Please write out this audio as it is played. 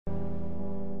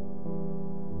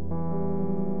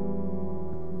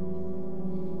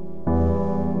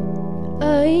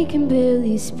I can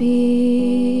barely speak.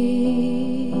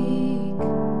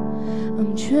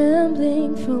 I'm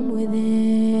trembling from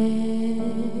within.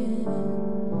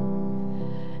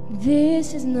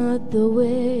 This is not the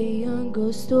way a young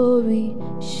girl's story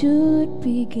should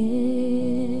begin.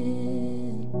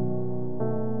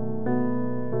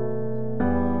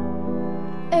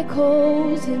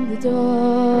 Echoes in the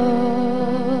dark.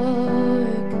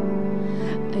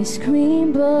 I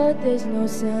scream but there's no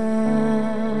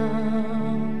sound.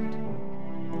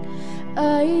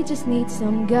 I just need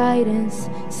some guidance,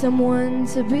 someone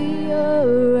to be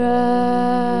around.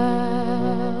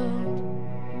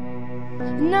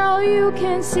 Now you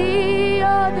can see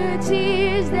all the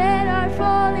tears that are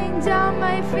falling down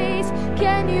my face.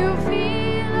 Can you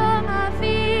feel all my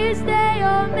fears? They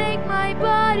all make my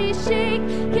body shake.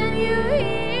 Can you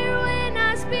hear when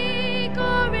I speak,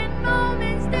 or in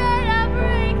moments that I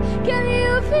break? Can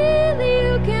you feel,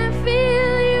 you can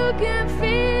feel, you can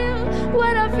feel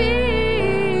what I feel.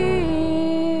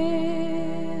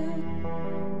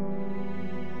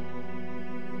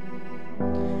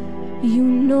 You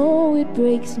know it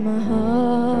breaks my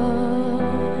heart.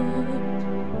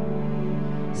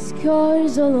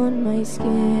 Scars all on my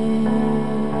skin.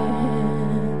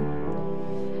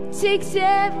 Takes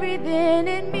everything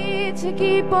in me to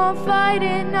keep on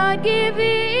fighting, not giving.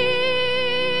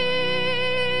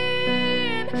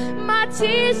 My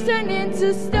tears turn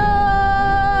into stone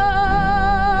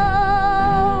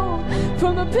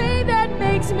from the pain that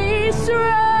makes me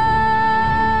strong.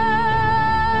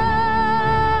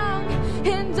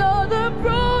 And all the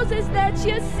roses that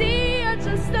you see are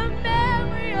just a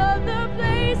memory of the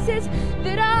places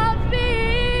that I've been.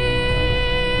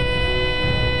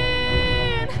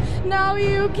 Now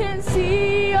you can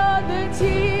see all the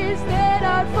tears that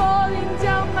are falling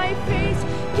down my face.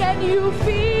 Can you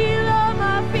feel?